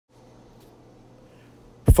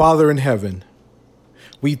Father in heaven,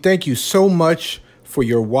 we thank you so much for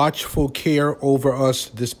your watchful care over us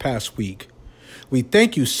this past week. We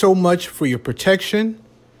thank you so much for your protection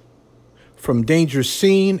from dangers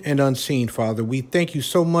seen and unseen, Father. We thank you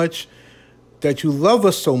so much that you love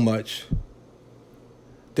us so much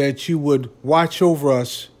that you would watch over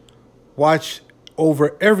us, watch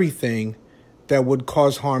over everything that would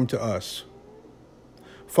cause harm to us.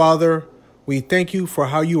 Father, we thank you for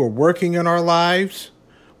how you are working in our lives.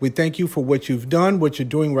 We thank you for what you've done, what you're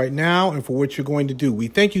doing right now, and for what you're going to do. We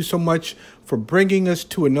thank you so much for bringing us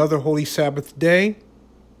to another Holy Sabbath day.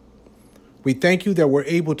 We thank you that we're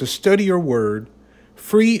able to study your word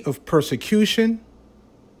free of persecution.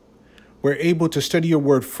 We're able to study your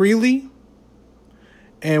word freely,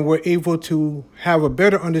 and we're able to have a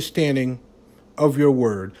better understanding of your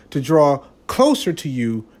word, to draw closer to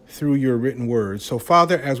you through your written word. So,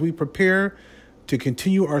 Father, as we prepare to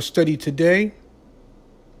continue our study today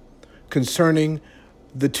concerning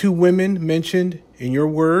the two women mentioned in your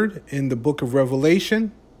word in the book of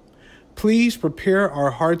Revelation, please prepare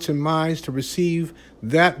our hearts and minds to receive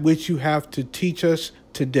that which you have to teach us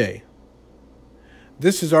today.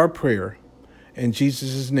 This is our prayer in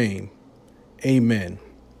Jesus' name. Amen.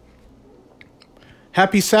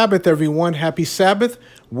 Happy Sabbath, everyone. Happy Sabbath.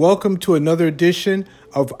 Welcome to another edition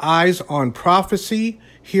of Eyes on Prophecy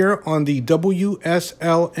here on the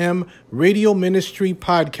WSLM Radio Ministry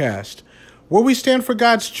Podcast, where we stand for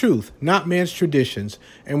God's truth, not man's traditions,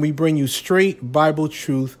 and we bring you straight Bible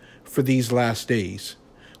truth for these last days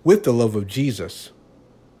with the love of Jesus.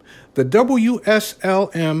 The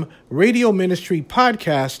WSLM Radio Ministry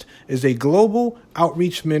Podcast is a global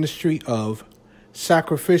outreach ministry of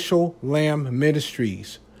Sacrificial Lamb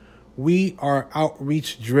Ministries. We are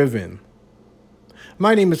outreach driven.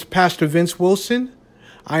 My name is Pastor Vince Wilson.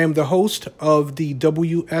 I am the host of the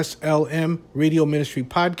WSLM Radio Ministry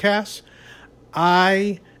Podcast.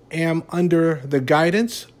 I am under the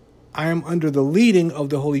guidance, I am under the leading of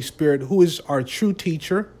the Holy Spirit, who is our true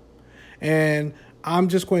teacher. And I'm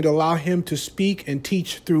just going to allow him to speak and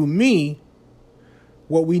teach through me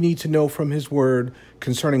what we need to know from his word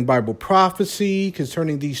concerning Bible prophecy,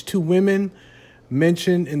 concerning these two women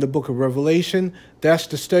mentioned in the book of Revelation. That's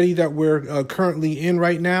the study that we're currently in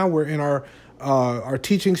right now. We're in our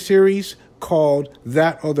teaching series called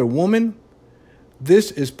That Other Woman.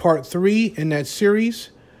 This is part 3 in that series.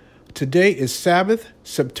 Today is Sabbath,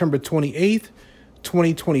 September 28th,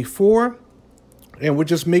 2024. And we're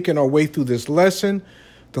just making our way through this lesson.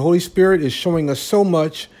 The Holy Spirit is showing us so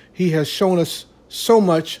much. He has shown us so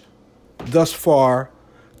much thus far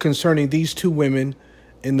concerning these two women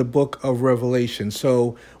in the book of Revelation.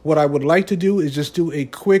 So what I would like to do is just do a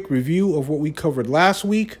quick review of what we covered last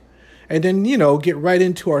week, and then, get right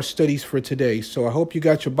into our studies for today. So I hope you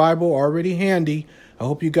got your Bible already handy. I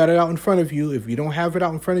hope you got it out in front of you. If you don't have it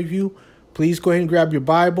out in front of you, please go ahead and grab your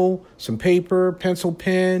Bible, some paper, pencil,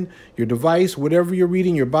 pen, your device, whatever you're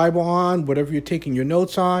reading your Bible on, whatever you're taking your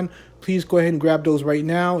notes on. Please go ahead and grab those right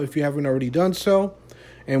now if you haven't already done so.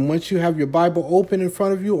 And once you have your Bible open in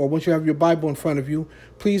front of you, or once you have your Bible in front of you,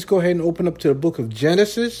 please go ahead and open up to the book of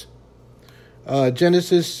Genesis,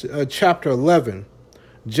 chapter 11.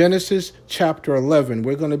 Genesis chapter 11.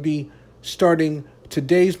 We're going to be starting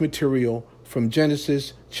today's material from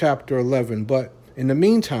Genesis chapter 11. But in the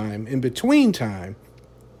meantime, in between time,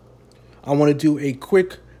 I want to do a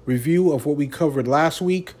quick review of what we covered last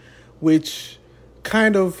week, which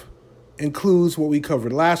kind of includes what we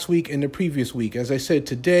covered last week and the previous week. As I said,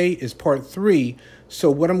 today is part 3.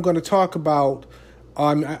 So what I'm going to talk about,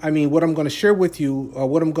 what I'm going to share with you,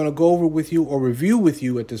 what I'm going to go over with you or review with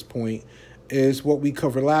you at this point is what we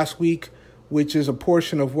covered last week, which is a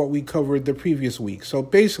portion of what we covered the previous week. So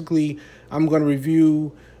basically, I'm going to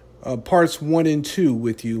review parts 1 and 2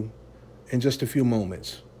 with you in just a few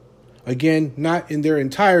moments. Again, not in their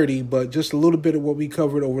entirety, but just a little bit of what we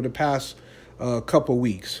covered over the past couple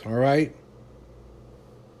weeks. All right.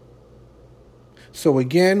 So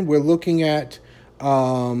again, we're looking at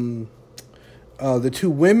the two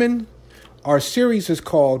women. Our series is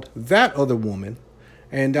called That Other Woman.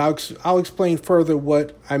 And I'll explain further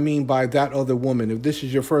what I mean by that other woman. If this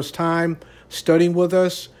is your first time studying with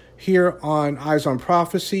us here on Eyes on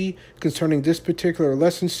Prophecy concerning this particular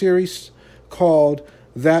lesson series called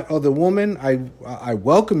That Other Woman, I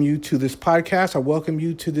welcome you to this podcast. I welcome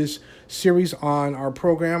you to this series on our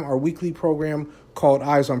program, our weekly program called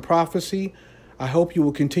Eyes on Prophecy. I hope you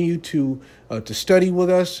will continue to study with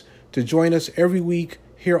us, to join us every week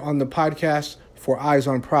here on the podcast for Eyes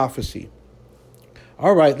on Prophecy.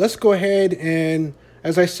 All right, let's go ahead and,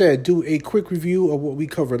 as I said, do a quick review of what we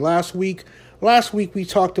covered last week. Last week, we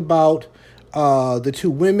talked about the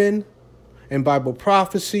two women in Bible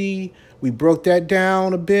prophecy. We broke that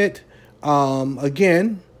down a bit.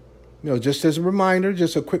 Again, just as a reminder,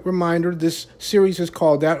 just a quick reminder, this series is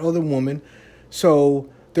called That Other Woman. So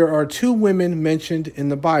there are two women mentioned in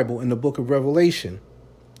the Bible, in the book of Revelation.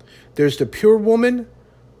 There's the pure woman,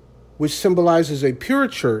 which symbolizes a pure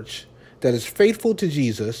church that is faithful to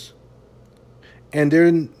Jesus. And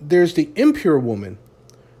then there's the impure woman,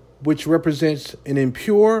 which represents an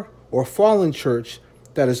impure or fallen church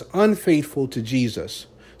that is unfaithful to Jesus.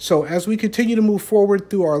 So as we continue to move forward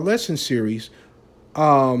through our lesson series,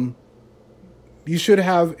 you should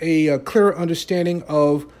have a clearer understanding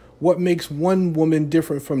of what makes one woman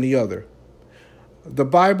different from the other. The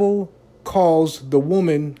Bible calls the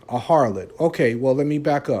woman a harlot. Okay, well, let me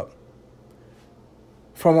back up.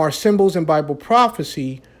 From our symbols in Bible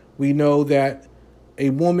prophecy, we know that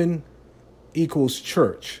a woman equals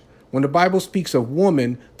church. When the Bible speaks of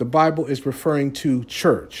woman, the Bible is referring to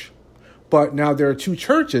church. But now there are two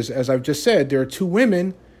churches. As I've just said, there are two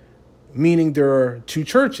women, meaning there are two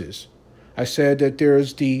churches. I said that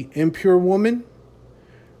there's the impure woman,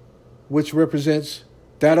 which represents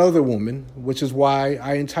that other woman, which is why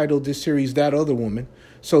I entitled this series That Other Woman.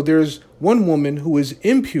 So there's one woman who is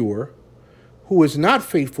impure, who is not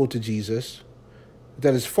faithful to Jesus,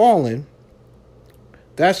 that is fallen.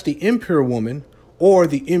 That's the impure woman, or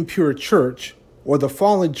the impure church, or the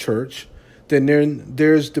fallen church. Then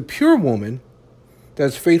there's the pure woman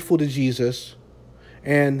that's faithful to Jesus,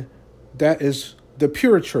 and that is the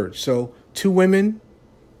pure church. So two women,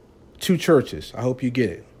 two churches. I hope you get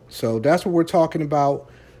it. So that's what we're talking about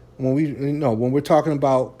when we're talking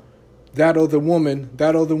about that other woman.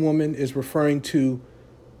 That other woman is referring to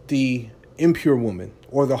the impure woman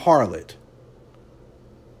or the harlot.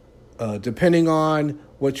 Depending on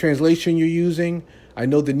what translation you're using, I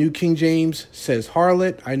know the New King James says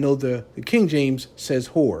harlot. I know the King James says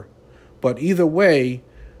whore. But either way,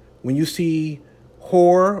 when you see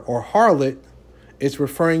whore or harlot, it's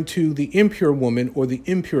referring to the impure woman or the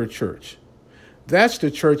impure church. That's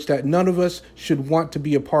the church that none of us should want to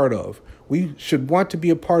be a part of. We should want to be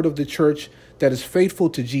a part of the church that is faithful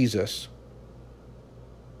to Jesus.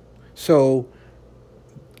 So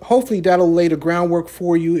hopefully that'll lay the groundwork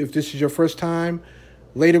for you if this is your first time.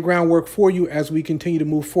 Lay the groundwork for you as we continue to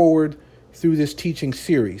move forward through this teaching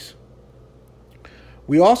series.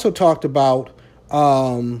 We also talked about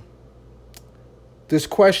this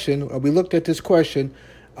question. We looked at this question.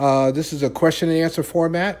 This is a question and answer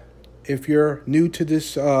format. If you're new to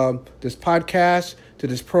this podcast, to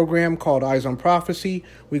this program called Eyes on Prophecy,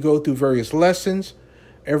 we go through various lessons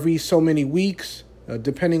every so many weeks,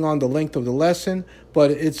 depending on the length of the lesson.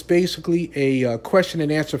 But it's basically a question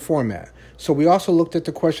and answer format. So we also looked at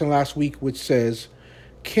the question last week, which says,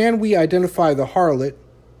 can we identify the harlot?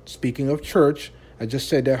 Speaking of church, I just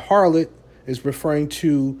said that harlot is referring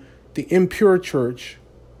to the impure church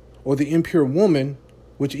or the impure woman,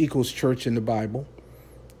 which equals church in the Bible,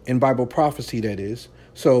 in Bible prophecy, that is.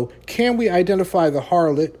 So can we identify the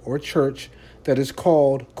harlot or church that is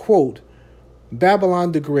called, quote,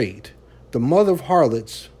 Babylon the Great, the mother of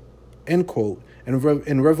harlots, end quote,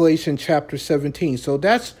 in Revelation chapter 17. So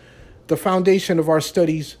that's the foundation of our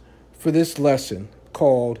studies for this lesson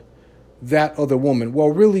called That Other Woman. Well,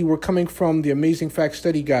 really, we're coming from the Amazing Facts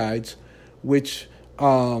Study Guides, which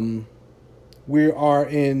we are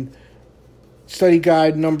in study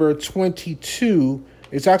guide number 22.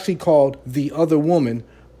 It's actually called The Other Woman,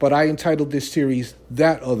 but I entitled this series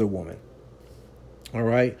That Other Woman. All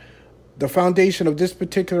right. The foundation of this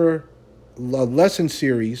particular lesson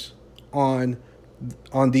series on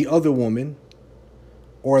The Other Woman,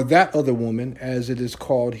 or That Other Woman, as it is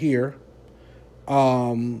called here,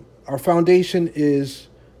 our foundation is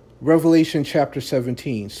Revelation chapter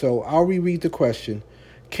 17. So I'll reread the question.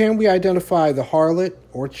 Can we identify the harlot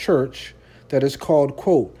or church that is called,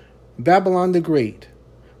 quote, Babylon the Great,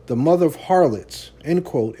 the mother of harlots, end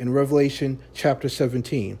quote, in Revelation chapter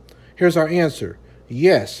 17? Here's our answer.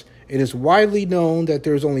 Yes, it is widely known that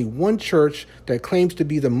there is only one church that claims to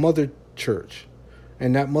be the mother church,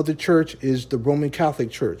 and that mother church is the Roman Catholic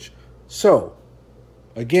Church. So,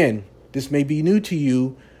 again, this may be new to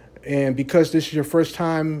you, and because this is your first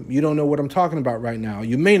time, you don't know what I'm talking about right now.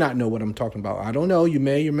 You may not know what I'm talking about. I don't know. You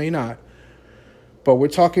may or may not. But we're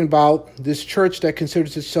talking about this church that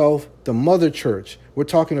considers itself the mother church. We're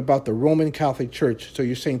talking about the Roman Catholic Church. So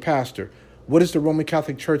you're saying, Pastor, what does the Roman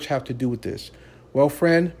Catholic Church have to do with this? Well,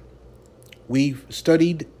 friend, we've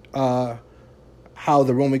studied how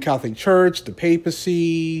the Roman Catholic Church, the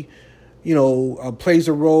papacy, plays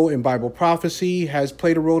a role in Bible prophecy, has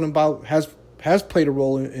played a role in has played a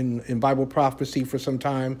role in Bible prophecy for some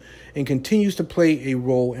time and continues to play a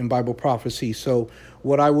role in Bible prophecy. So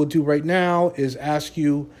what I will do right now is ask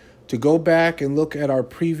you to go back and look at our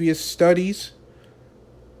previous studies,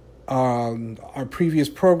 our previous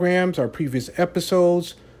programs, our previous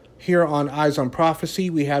episodes here on Eyes on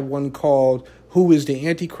Prophecy. We had one called Who is the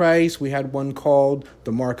Antichrist? We had one called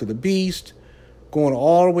The Mark of the Beast, going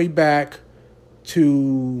all the way back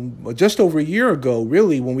to just over a year ago,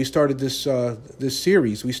 really, when we started this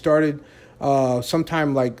series. We started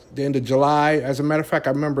sometime like the end of July. As a matter of fact, I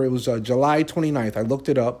remember it was July 29th. I looked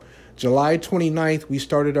it up. July 29th, we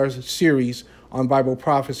started our series on Bible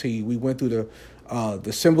prophecy. We went through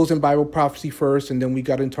the symbols in Bible prophecy first, and then we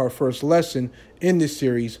got into our first lesson in this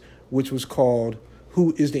series, which was called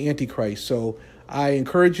Who is the Antichrist? So I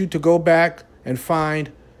encourage you to go back and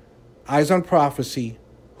find Eyes on Prophecy,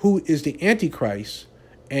 Who is the Antichrist,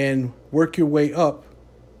 and work your way up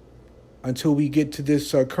until we get to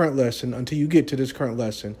this current lesson, until you get to this current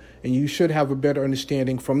lesson. And you should have a better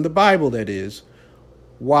understanding from the Bible, that is,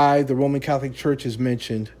 why the Roman Catholic Church is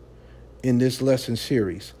mentioned in this lesson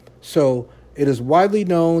series. So it is widely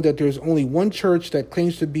known that there's only one church that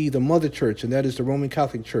claims to be the mother church, and that is the Roman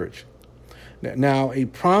Catholic Church. Now, a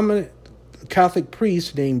prominent Catholic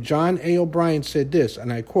priest named John A. O'Brien said this,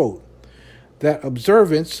 and I quote, that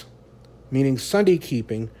observance, meaning Sunday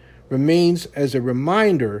keeping, remains as a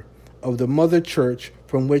reminder of the mother church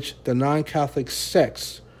from which the non-Catholic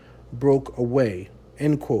sects broke away,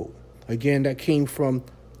 end quote. Again, that came from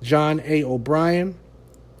John A. O'Brien.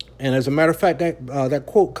 And as a matter of fact, that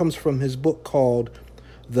quote comes from his book called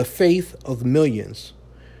The Faith of Millions.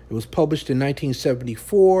 It was published in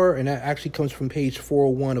 1974, and that actually comes from page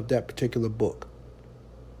 401 of that particular book.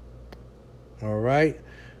 All right.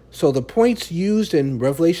 So the points used in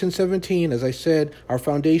Revelation 17, as I said, our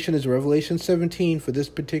foundation is Revelation 17 for this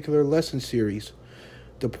particular lesson series.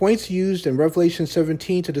 The points used in Revelation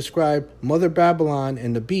 17 to describe Mother Babylon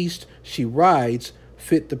and the beast she rides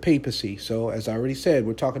fit the papacy. So as I already said,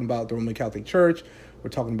 we're talking about the Roman Catholic Church. We're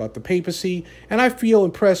talking about the papacy. And I feel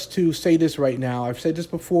impressed to say this right now. I've said this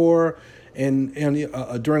before and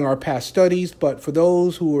during our past studies, but for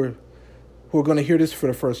those who are going to hear this for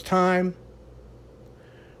the first time,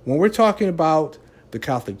 when we're talking about the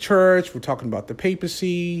Catholic Church, we're talking about the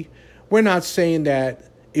papacy, we're not saying that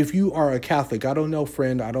if you are a Catholic, I don't know,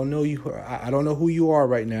 friend, I don't know you, I don't know who you are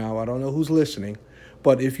right now, I don't know who's listening,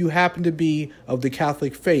 but if you happen to be of the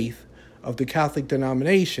Catholic faith, of the Catholic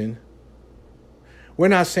denomination, we're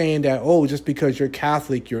not saying that, oh, just because you're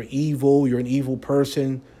Catholic, you're evil, you're an evil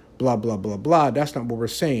person, blah, blah, blah, blah. That's not what we're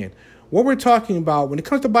saying. What we're talking about, when it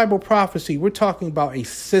comes to Bible prophecy, we're talking about a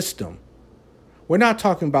system. We're not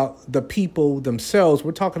talking about the people themselves.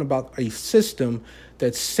 We're talking about a system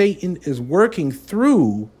that Satan is working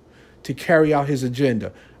through to carry out his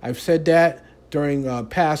agenda. I've said that during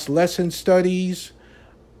past lesson studies,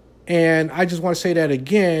 and I just want to say that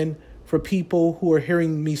again for people who are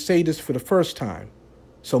hearing me say this for the first time.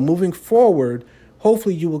 So moving forward,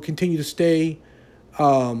 hopefully you will continue to stay,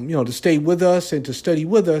 to stay with us and to study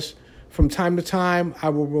with us. From time to time, I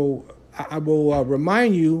will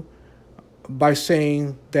remind you by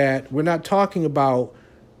saying that we're not talking about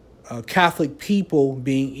Catholic people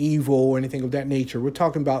being evil or anything of that nature. We're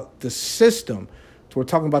talking about the system. So we're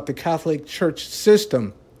talking about the Catholic Church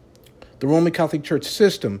system, the Roman Catholic Church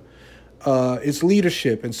system, its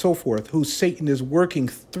leadership and so forth, who Satan is working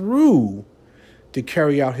through to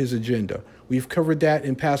carry out his agenda. We've covered that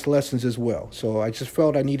in past lessons as well. So I just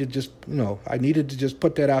felt I needed to just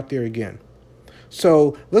put that out there again.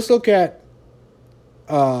 So let's look at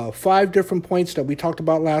 5 different points that we talked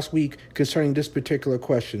about last week concerning this particular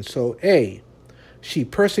question. So A, she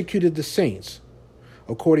persecuted the saints,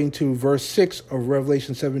 according to verse 6 of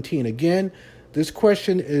Revelation 17. Again, this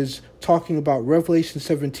question is talking about Revelation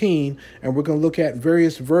 17, and we're going to look at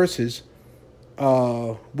various verses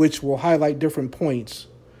which will highlight different points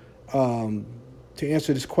to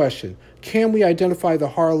answer this question. Can we identify the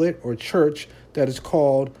harlot or church that is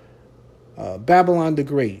called Babylon the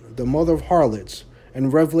Great, the mother of harlots, in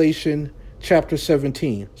Revelation chapter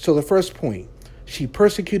 17? So the first point, she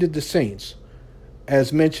persecuted the saints,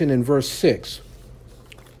 as mentioned in verse 6.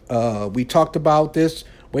 We talked about this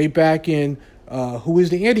way back in Who is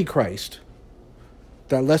the Antichrist?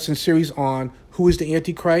 That lesson series on Who is the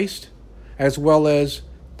Antichrist, as well as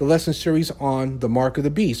the lesson series on the Mark of the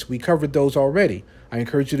Beast. We covered those already. I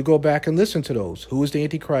encourage you to go back and listen to those. Who is the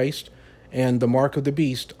Antichrist and the Mark of the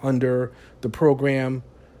Beast under the program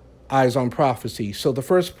Eyes on Prophecy. So the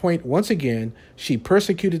first point, once again, she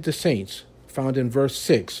persecuted the saints, found in verse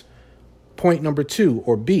 6. Point number 2,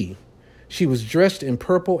 or B, she was dressed in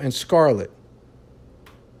purple and scarlet.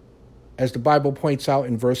 as the Bible points out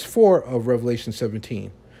in verse 4 of Revelation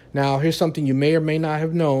 17. Now, here's something you may or may not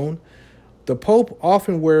have known. The Pope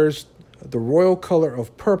often wears the royal color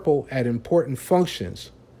of purple at important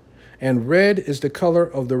functions, and red is the color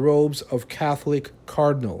of the robes of Catholic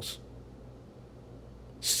cardinals.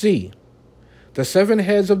 C. The 7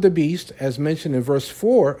 heads of the beast, as mentioned in verse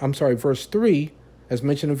 3, as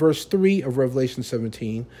mentioned in verse 3 of Revelation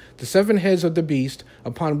 17, the 7 heads of the beast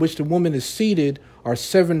upon which the woman is seated are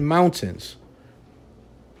 7 mountains,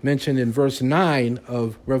 mentioned in verse 9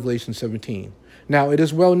 of Revelation 17. Now, it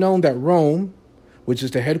is well known that Rome, which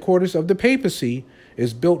is the headquarters of the papacy,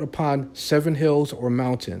 is built upon 7 hills or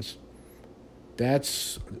mountains.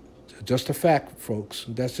 That's just a fact, folks.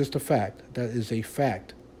 That's just a fact. That is a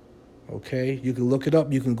fact. Okay? You can look it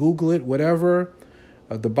up. You can Google it, whatever.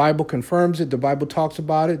 The Bible confirms it. The Bible talks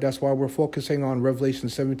about it. That's why we're focusing on Revelation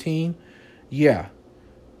 17. Yeah.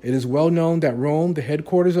 It is well known that Rome, the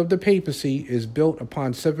headquarters of the papacy, is built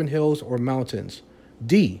upon 7 hills or mountains.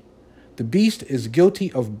 D. The beast is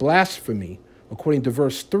guilty of blasphemy, according to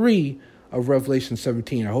verse 3 of Revelation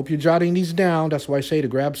 17. I hope you're jotting these down. That's why I say to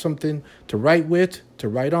grab something to write with, to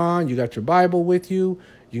write on. You got your Bible with you.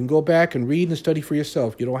 You can go back and read and study for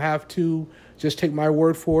yourself. You don't have to just take my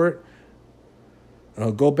word for it.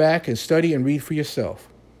 Go back and study and read for yourself.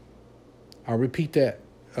 I'll repeat that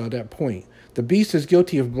point. The beast is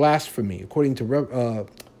guilty of blasphemy, according to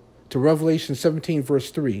Revelation 17, verse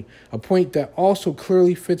 3, a point that also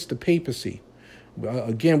clearly fits the papacy.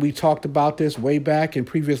 Again, we talked about this way back in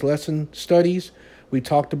previous lesson studies. We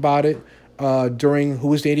talked about it during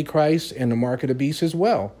Who is the Antichrist and the Mark of the Beast as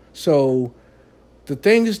well. So the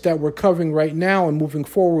things that we're covering right now and moving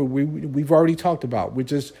forward, we've already talked about. We're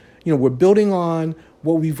just, we're building on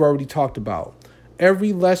what we've already talked about.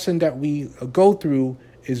 Every lesson that we go through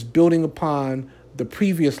is building upon the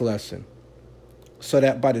previous lesson, so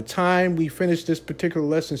that by the time we finish this particular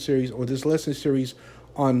lesson series or this lesson series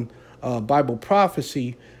on Bible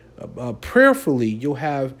prophecy, prayerfully, you'll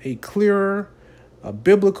have a clearer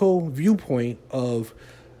biblical viewpoint of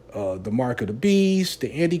the mark of the beast,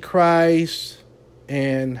 the Antichrist,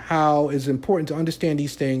 and how it's important to understand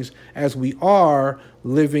these things as we are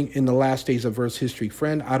living in the last days of Earth's history.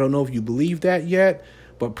 Friend, I don't know if you believe that yet,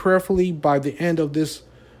 but prayerfully, by the end of this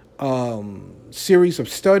series of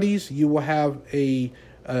studies, you will have a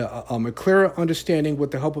clearer understanding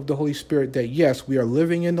with the help of the Holy Spirit that, yes, we are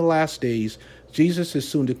living in the last days. Jesus is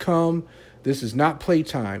soon to come. This is not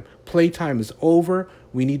playtime. Playtime is over.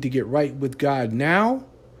 We need to get right with God now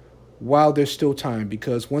while there's still time,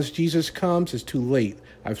 because once Jesus comes, it's too late.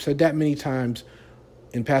 I've said that many times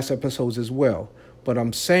in past episodes as well. But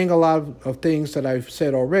I'm saying a lot of things that I've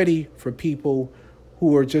said already for people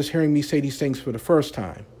who are just hearing me say these things for the first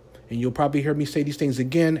time. And you'll probably hear me say these things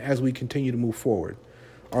again as we continue to move forward.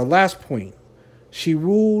 Our last point, she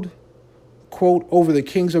ruled, quote, over the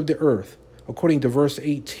kings of the earth, according to verse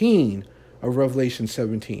 18 of Revelation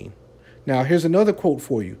 17. Now, here's another quote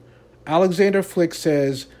for you. Alexander Flick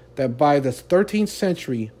says that by the 13th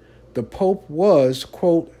century, the Pope was,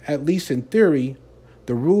 quote, at least in theory,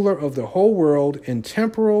 the ruler of the whole world in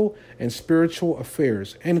temporal and spiritual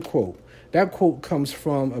affairs, end quote. That quote comes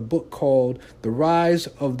from a book called The Rise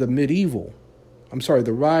of the Medieval Church,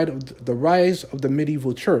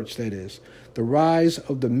 that is. The Rise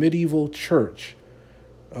of the Medieval Church,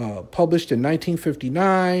 published in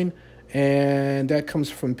 1959, and that comes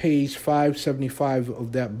from page 575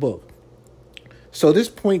 of that book. So this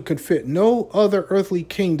point could fit no other earthly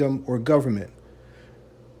kingdom or government.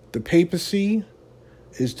 The papacy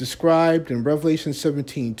is described in Revelation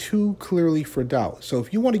 17 too clearly for doubt. So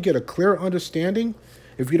if you want to get a clear understanding,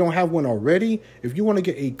 if you don't have one already, if you want to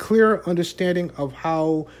get a clear understanding of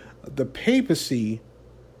how the papacy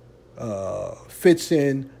fits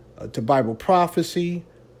in to Bible prophecy,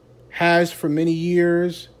 has for many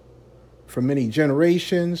years, for many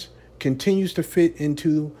generations, continues to fit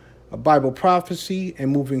into a Bible prophecy,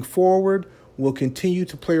 and moving forward will continue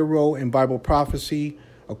to play a role in Bible prophecy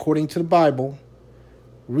according to the Bible,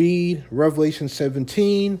 read Revelation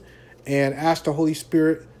 17 and ask the Holy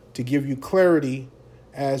Spirit to give you clarity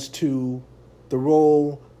as to the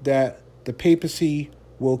role that the papacy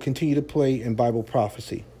will continue to play in Bible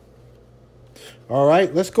prophecy. All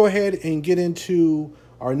right, let's go ahead and get into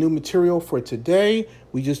our new material for today.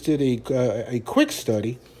 We just did a quick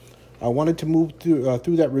study. I wanted to move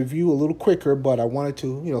through that review a little quicker, but I wanted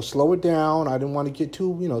to, slow it down. I didn't want to get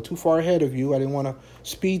too far ahead of you. I didn't want to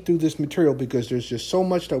speed through this material because there's just so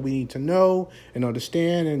much that we need to know and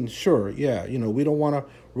understand. And sure, we don't want to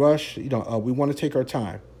rush. We want to take our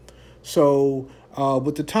time. So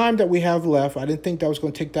With the time that we have left, I didn't think that was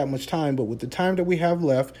going to take that much time, but with the time that we have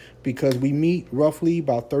left, because we meet roughly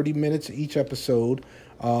about 30 minutes each episode,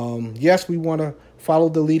 yes, we want to follow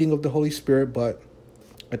the leading of the Holy Spirit, but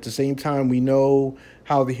at the same time, we know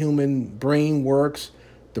how the human brain works.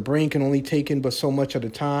 The brain can only take in but so much at a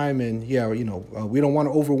time, and we don't want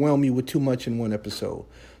to overwhelm you with too much in one episode.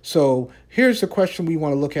 So here's the question we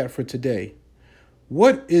want to look at for today.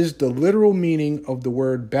 What is the literal meaning of the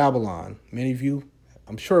word Babylon? Many of you,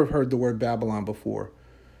 I'm sure, have heard the word Babylon before.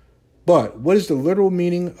 But what is the literal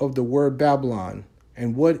meaning of the word Babylon,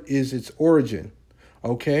 and what is its origin?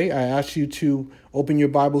 Okay, I asked you to open your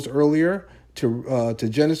Bibles earlier to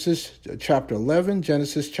Genesis chapter 11,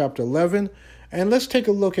 and let's take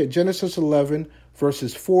a look at Genesis 11,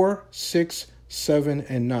 verses 4, 6, 7,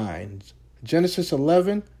 and 9. Genesis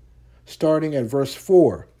 11, starting at verse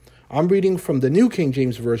 4. I'm reading from the New King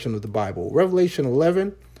James Version of the Bible. Revelation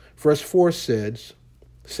 11, verse 4 says,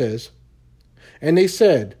 "And they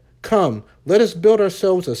said, 'Come, let us build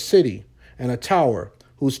ourselves a city and a tower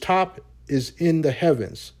whose top is in the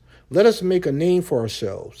heavens. Let us make a name for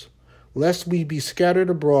ourselves, lest we be scattered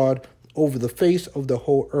abroad over the face of the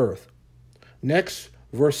whole earth.'" Next,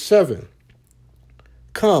 verse 7.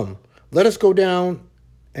 "Come, let us go down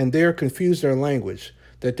and there confuse their language,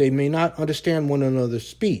 that they may not understand one another's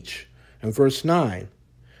speech." And verse 9,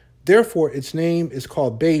 "Therefore its name is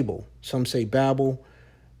called Babel." Some say Babel.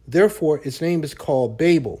 "Therefore its name is called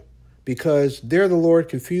Babel, because there the Lord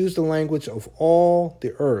confused the language of all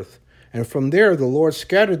the earth. And from there the Lord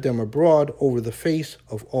scattered them abroad over the face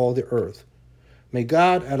of all the earth." May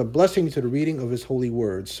God add a blessing to the reading of his holy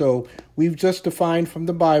word. So we've just defined from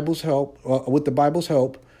the Bible's help, with the Bible's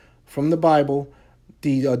help, from the Bible,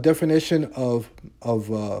 the definition of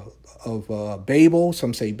Babel.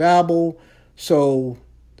 Some say Babel. So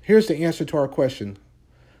here's the answer to our question.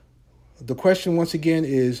 The question once again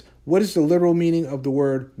is, what is the literal meaning of the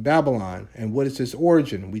word Babylon, and what is its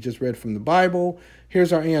origin? We just read from the Bible.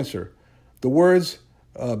 Here's our answer. The words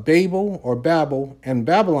Babel or Babel and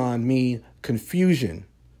Babylon mean confusion.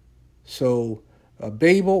 So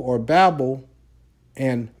Babel or Babel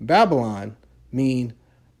and Babylon mean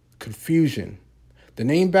confusion. The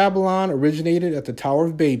name Babylon originated at the Tower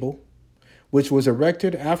of Babel, which was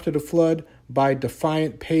erected after the flood by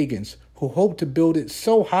defiant pagans who hoped to build it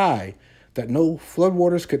so high that no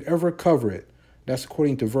floodwaters could ever cover it. That's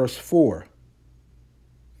according to verse 4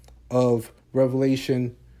 of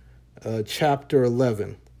Revelation chapter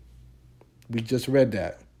 11. We just read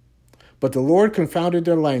that. "But the Lord confounded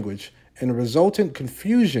their language, and the resultant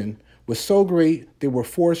confusion was so great they were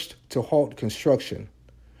forced to halt construction.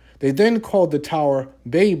 They then called the tower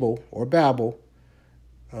Babel or Babel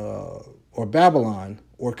or Babylon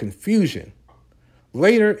or confusion.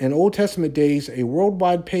 Later, in Old Testament days, a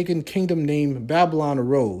worldwide pagan kingdom named Babylon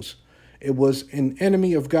arose. It was an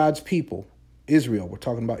enemy of God's people, Israel. We're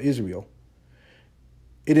talking about Israel.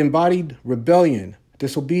 It embodied rebellion,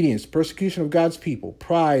 disobedience, persecution of God's people,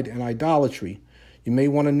 pride, and idolatry. You may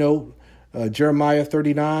want to note Jeremiah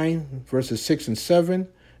 39, verses 6 and 7,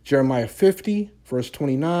 Jeremiah 50, verse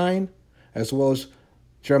 29, as well as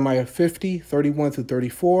Jeremiah 50, 31 through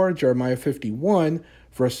 34, Jeremiah 51,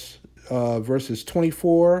 verses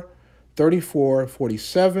 24, 34,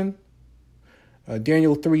 47,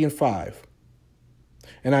 Daniel 3 and 5.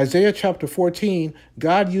 In Isaiah chapter 14,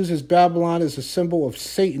 God uses Babylon as a symbol of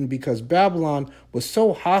Satan because Babylon was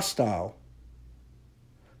so hostile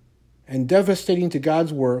and devastating to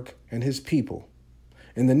God's work and his people.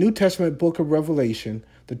 In the New Testament book of Revelation,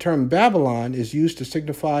 the term Babylon is used to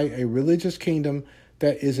signify a religious kingdom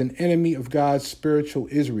that is an enemy of God's spiritual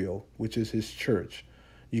Israel, which is his church.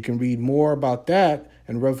 You can read more about that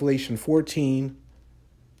in Revelation 14,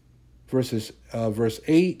 verse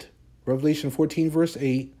 8, Revelation 14, verse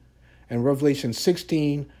 8, and Revelation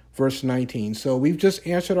 16, verse 19. So we've just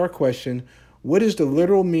answered our question, what is the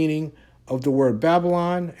literal meaning of the word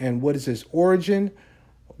Babylon, and what is its origin?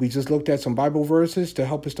 We just looked at some Bible verses to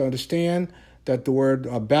help us to understand that the word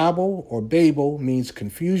Babel or Babel means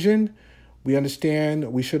confusion. We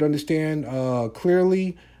should understand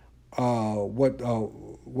clearly what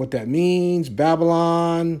that means,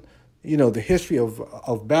 Babylon, the history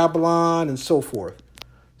of Babylon and so forth.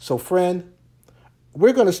 So, friend,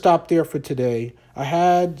 we're going to stop there for today. I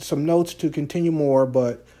had some notes to continue more,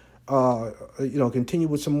 but, continue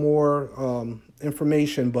with some more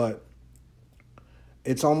information, but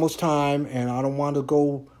it's almost time, and I don't want to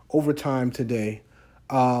go over time today.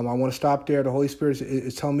 I want to stop there. The Holy Spirit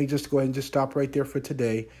is telling me just to go ahead and just stop right there for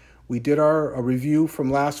today. We did our review from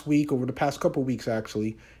last week, over the past couple of weeks,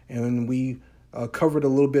 actually, and we covered a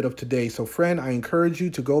little bit of today. So, friend, I encourage you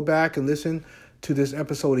to go back and listen to this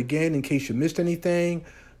episode again in case you missed anything.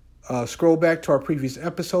 Scroll back to our previous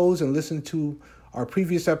episodes and listen to our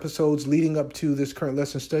previous episodes leading up to this current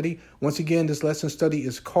lesson study. Once again, this lesson study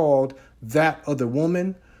is called That Other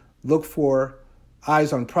Woman. Look for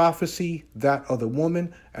Eyes on Prophecy, That Other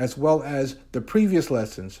Woman, as well as the previous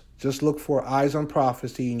lessons. Just look for Eyes on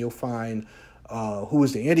Prophecy and you'll find who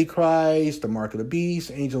is the Antichrist, the Mark of the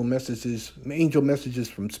Beast, angel messages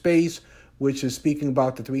from space, which is speaking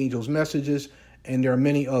about the three angels' messages, and there are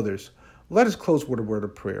many others. Let us close with a word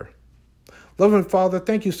of prayer. Loving Father,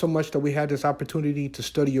 thank you so much that we had this opportunity to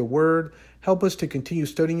study your word. Help us to continue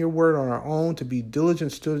studying your word on our own, to be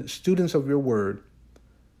diligent students of your word.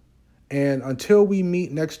 And until we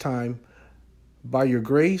meet next time, by your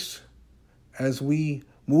grace, as we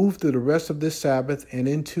move through the rest of this Sabbath and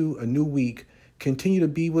into a new week, continue to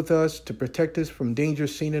be with us, to protect us from danger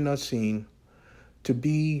seen and unseen, to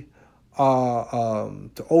be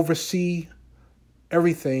to oversee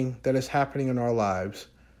everything that is happening in our lives,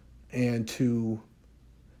 and to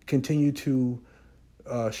continue to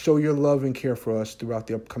show your love and care for us throughout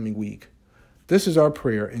the upcoming week. This is our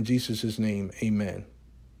prayer in Jesus' name. Amen.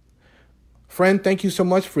 Friend, thank you so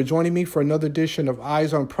much for joining me for another edition of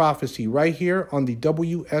Eyes on Prophecy right here on the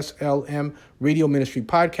WSLM Radio Ministry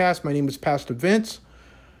Podcast. My name is Pastor Vince.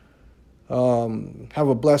 Have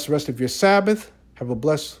a blessed rest of your Sabbath. Have a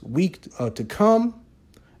blessed week to come.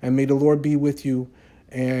 And may the Lord be with you.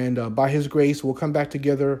 And by his grace, we'll come back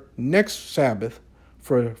together next Sabbath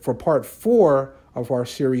for part 4 of our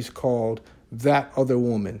series called That Other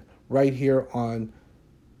Woman, right here on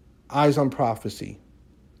Eyes on Prophecy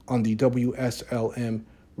on the WSLM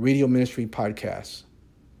Radio Ministry Podcast.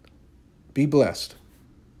 Be blessed.